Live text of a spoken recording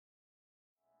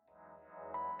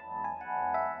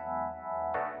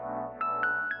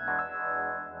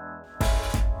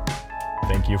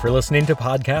Thank you for listening to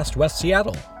Podcast West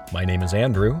Seattle. My name is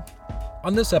Andrew.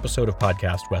 On this episode of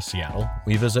Podcast West Seattle,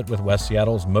 we visit with West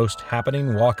Seattle's most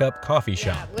happening walk-up coffee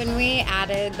shop. When we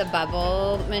added the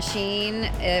bubble machine,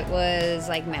 it was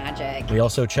like magic. We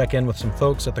also check in with some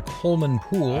folks at the Coleman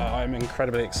Pool. I'm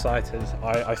incredibly excited.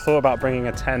 I thought about bringing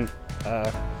a tent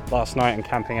last night and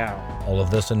camping out. All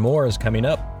of this and more is coming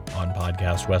up on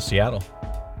Podcast West Seattle.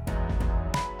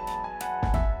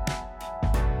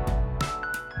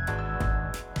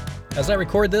 As I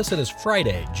record this, it is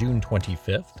Friday, June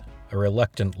 25th. A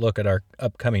reluctant look at our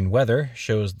upcoming weather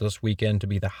shows this weekend to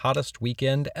be the hottest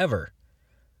weekend ever.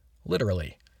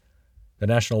 Literally. The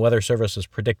National Weather Service is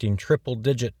predicting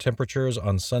triple-digit temperatures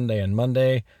on Sunday and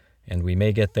Monday, and we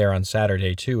may get there on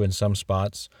Saturday too in some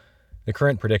spots. The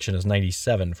current prediction is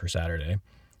 97 for Saturday.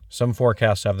 Some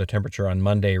forecasts have the temperature on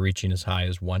Monday reaching as high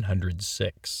as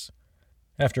 106.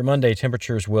 After Monday,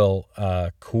 temperatures will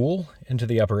cool into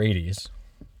the upper 80s.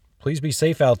 Please be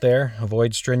safe out there,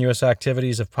 avoid strenuous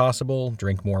activities if possible,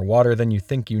 drink more water than you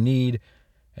think you need,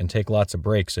 and take lots of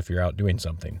breaks if you're out doing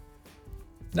something.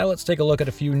 Now let's take a look at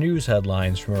a few news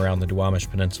headlines from around the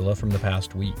Duwamish Peninsula from the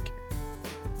past week.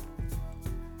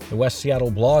 The West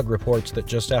Seattle Blog reports that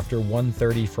just after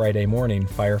 1:30 Friday morning,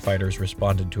 firefighters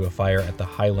responded to a fire at the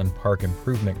Highland Park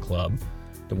Improvement Club.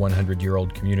 The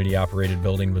 100-year-old community-operated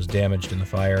building was damaged in the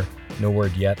fire. No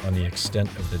word yet on the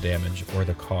extent of the damage or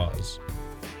the cause.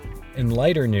 In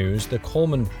lighter news, the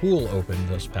Coleman Pool opened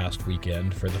this past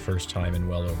weekend for the first time in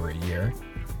well over a year.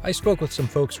 I spoke with some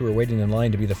folks who were waiting in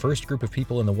line to be the first group of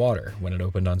people in the water when it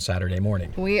opened on Saturday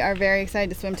morning. We are very excited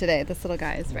to swim today. This little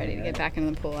guy is ready to get back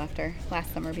into the pool after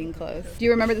last summer being closed. Do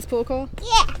you remember this pool, Cole?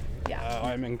 Yeah.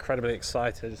 I'm incredibly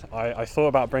excited. I thought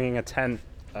about bringing a tent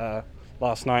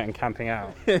last night and camping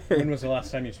out. When was the last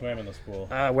time you swam in this pool?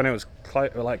 When it was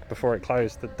before it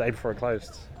closed, the day before it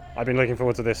closed. I've been looking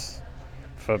forward to this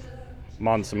for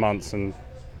months and months and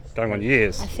going on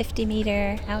years. A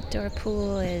 50-meter outdoor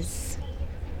pool is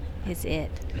it.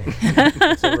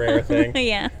 It's a rare thing.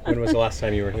 Yeah. When was the last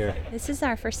time you were here? This is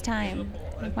our first time.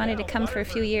 We wanted to come for a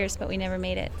few years, but we never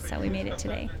made it, so we made it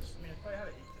today.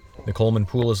 The Coleman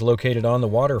Pool is located on the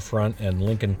waterfront in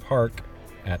Lincoln Park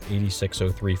at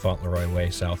 8603 Fauntleroy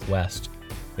Way Southwest.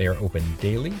 They are open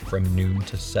daily from noon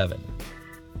to 7.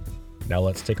 Now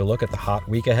let's take a look at the hot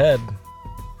week ahead.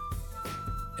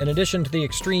 In addition to the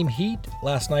extreme heat,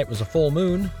 last night was a full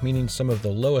moon, meaning some of the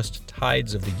lowest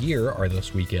tides of the year are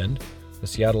this weekend. The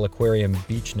Seattle Aquarium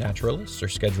beach naturalists are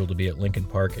scheduled to be at Lincoln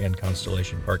Park and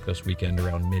Constellation Park this weekend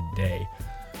around midday.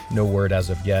 No word as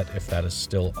of yet if that is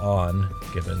still on,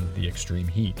 given the extreme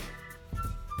heat.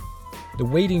 The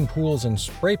wading pools and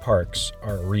spray parks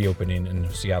are reopening in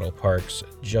Seattle parks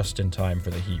just in time for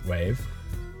the heat wave.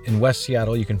 In West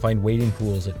Seattle, you can find wading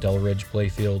pools at Delridge,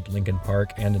 Playfield, Lincoln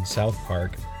Park, and in South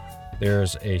Park.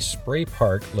 There's a spray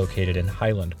park located in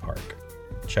Highland Park.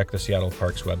 Check the Seattle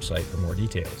Parks website for more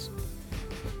details.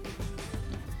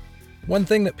 One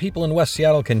thing that people in West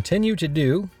Seattle continue to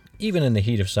do, even in the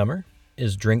heat of summer,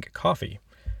 is drink coffee.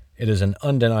 It is an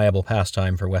undeniable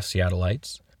pastime for West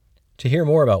Seattleites. To hear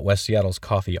more about West Seattle's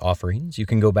coffee offerings, you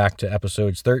can go back to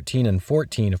episodes 13 and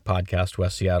 14 of Podcast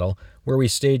West Seattle, where we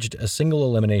staged a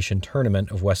single-elimination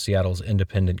tournament of West Seattle's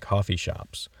independent coffee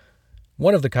shops.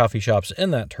 One of the coffee shops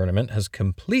in that tournament has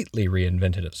completely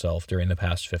reinvented itself during the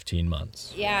past 15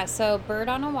 months. Yeah, so Bird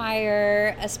on a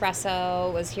Wire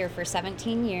Espresso was here for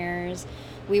 17 years.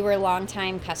 We were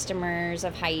longtime customers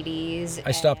of Heidi's.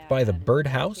 I stopped by the Bird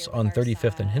House on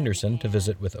 35th and Henderson to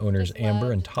visit with owners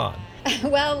Amber and Todd.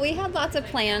 Well, we had lots of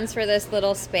plans for this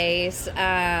little space.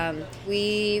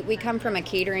 We come from a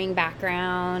catering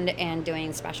background and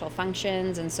doing special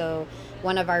functions, and so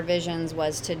one of our visions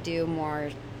was to do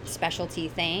more specialty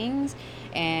things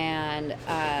and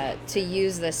to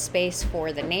use the space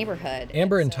for the neighborhood.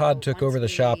 Amber and Todd took over the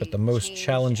shop at the most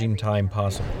challenging time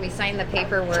possible. We signed the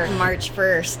paperwork March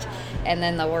 1st, and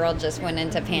then the world just went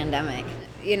into pandemic.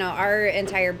 You know, our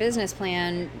entire business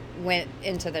plan went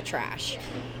into the trash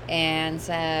and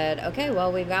said, okay,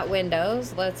 well, we've got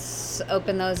windows. Let's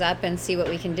open those up and see what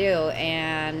we can do.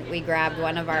 And we grabbed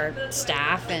one of our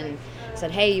staff and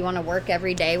said, hey, you want to work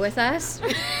every day with us?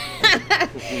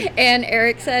 And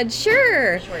Eric said,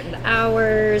 sure. We shortened the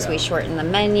hours, we shortened the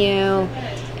menu,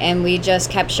 and we just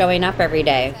kept showing up every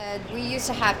day. We used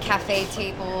to have cafe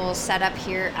tables set up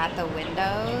here at the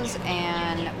windows,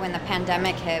 and when the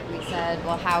pandemic hit, we said,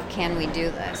 well, how can we do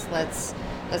this? Let's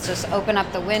just open up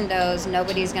the windows,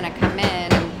 nobody's going to come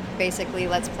in, and basically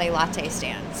let's play latte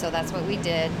stand. So that's what we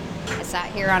did. I sat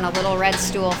here on a little red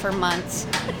stool for months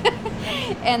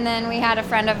And then we had a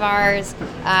friend of ours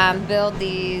build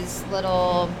these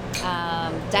little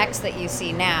decks that you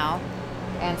see now.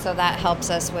 And so that helps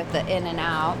us with the in and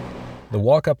out. The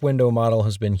walk-up window model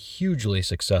has been hugely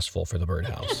successful for the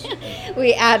birdhouse.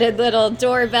 We added little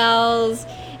doorbells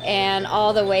and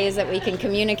all the ways that we can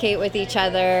communicate with each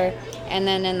other. And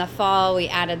then in the fall, we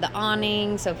added the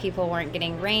awning so people weren't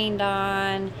getting rained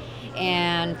on,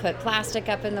 and put plastic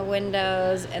up in the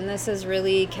windows. And this has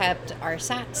really kept our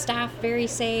staff very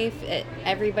safe.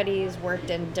 Everybody's worked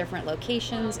in different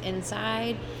locations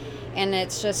inside, and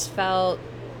it's just felt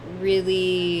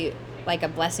really like a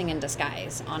blessing in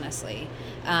disguise, honestly.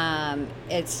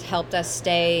 It's helped us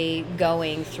stay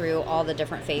going through all the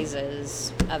different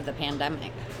phases of the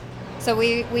pandemic. So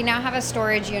we now have a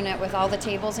storage unit with all the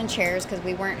tables and chairs because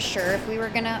we weren't sure if we were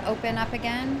going to open up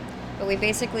again. But we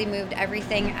basically moved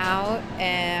everything out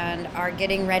and are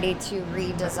getting ready to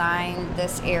redesign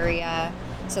this area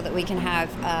so that we can have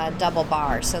a double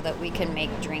bar so that we can make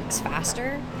drinks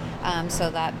faster. So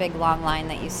that big long line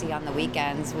that you see on the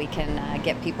weekends, we can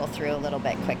get people through a little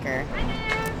bit quicker.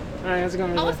 Hi, how's it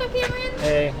going? What's up, Cameron?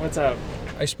 Hey, what's up?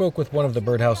 I spoke with one of the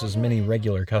birdhouse's many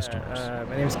regular customers.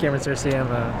 My name is Cameron Cersei. I'm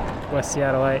a West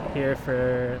Seattleite here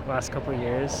for the last couple of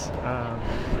years.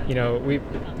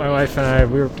 My wife and I,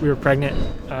 we were pregnant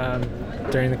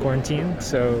during the quarantine,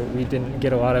 so we didn't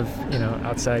get a lot of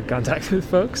outside contact with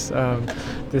folks.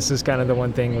 This is kind of the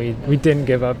one thing we didn't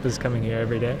give up, is coming here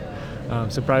every day.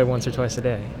 So probably once or twice a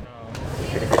day.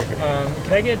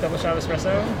 Can I get a double shot of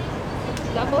espresso?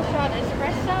 Double shot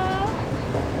espresso.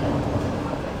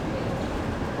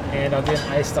 And I'll get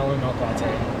an iced almond milk latte.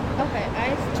 Okay,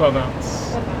 iced. 12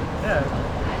 ounce. Yeah.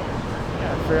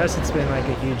 For us, it's been like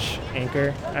a huge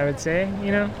anchor, I would say.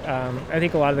 I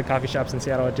think a lot of the coffee shops in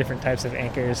Seattle have different types of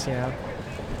anchors.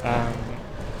 At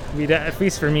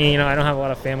least for me, I don't have a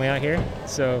lot of family out here,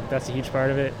 so that's a huge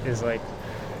part of it. Is like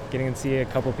getting to see a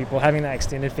couple people, having that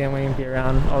extended family and be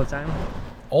around all the time.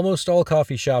 Almost all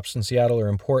coffee shops in Seattle are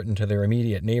important to their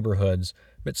immediate neighborhoods,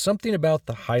 but something about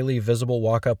the highly visible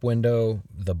walk-up window,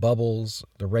 the bubbles,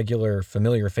 the regular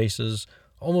familiar faces,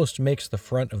 almost makes the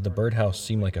front of the birdhouse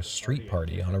seem like a street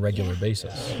party on a regular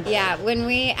basis. Yeah, when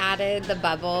we added the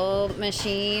bubble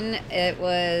machine, it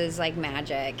was like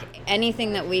magic.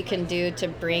 Anything that we can do to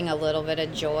bring a little bit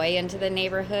of joy into the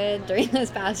neighborhood during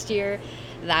this past year,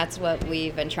 that's what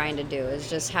we've been trying to do, is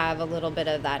just have a little bit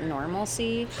of that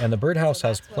normalcy. And the birdhouse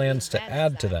has plans to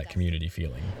add to that community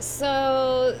feeling.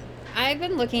 So I've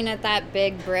been looking at that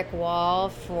big brick wall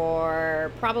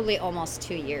for probably almost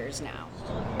 2 years now.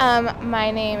 My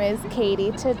name is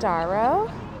Katie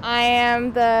Tadaro. I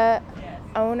am the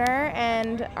owner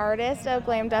and artist of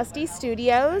Glam Dusty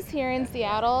Studios here in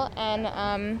Seattle,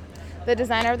 and the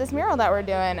designer of this mural that we're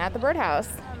doing at the birdhouse.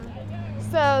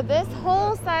 So this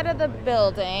whole side of the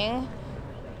building,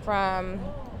 from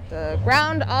the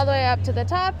ground all the way up to the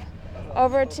top,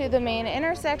 over to the main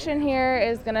intersection here,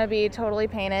 is going to be totally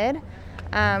painted.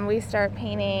 We start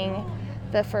painting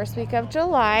the first week of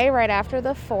July, right after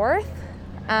the 4th.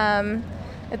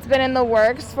 It's been in the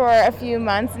works for a few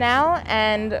months now,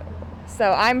 and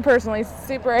so I'm personally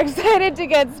super excited to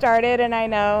get started, and I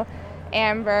know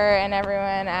Amber and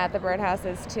everyone at the birdhouse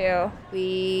is too.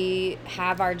 We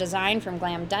have our design from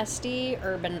Glam Dusty.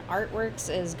 Urban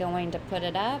Artworks is going to put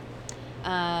it up.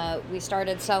 We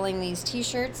started selling these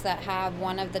t-shirts that have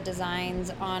one of the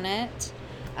designs on it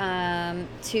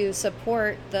to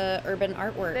support the Urban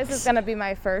Artworks. This is going to be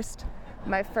my first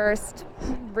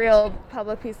real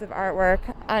public piece of artwork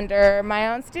under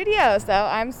my own studio, so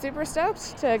I'm super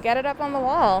stoked to get it up on the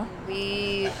wall.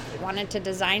 We wanted to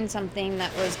design something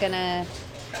that was going to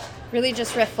really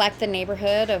just reflect the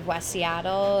neighborhood of West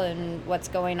Seattle and what's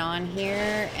going on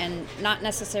here, and not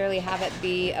necessarily have it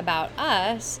be about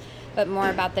us, but more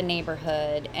about the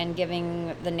neighborhood and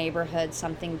giving the neighborhood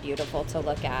something beautiful to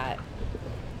look at.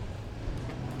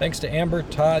 Thanks to Amber,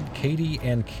 Todd, Katie,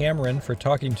 and Cameron for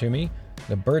talking to me.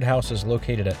 The birdhouse is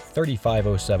located at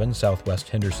 3507 Southwest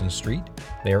Henderson Street.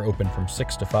 They are open from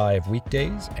 6 to 5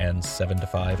 weekdays and 7 to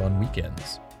 5 on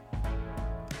weekends.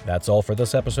 That's all for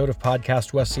this episode of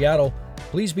Podcast West Seattle.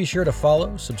 Please be sure to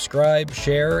follow, subscribe,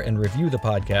 share, and review the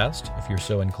podcast if you're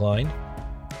so inclined.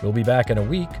 We'll be back in a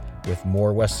week with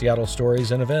more West Seattle stories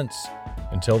and events.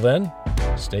 Until then,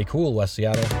 stay cool, West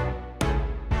Seattle.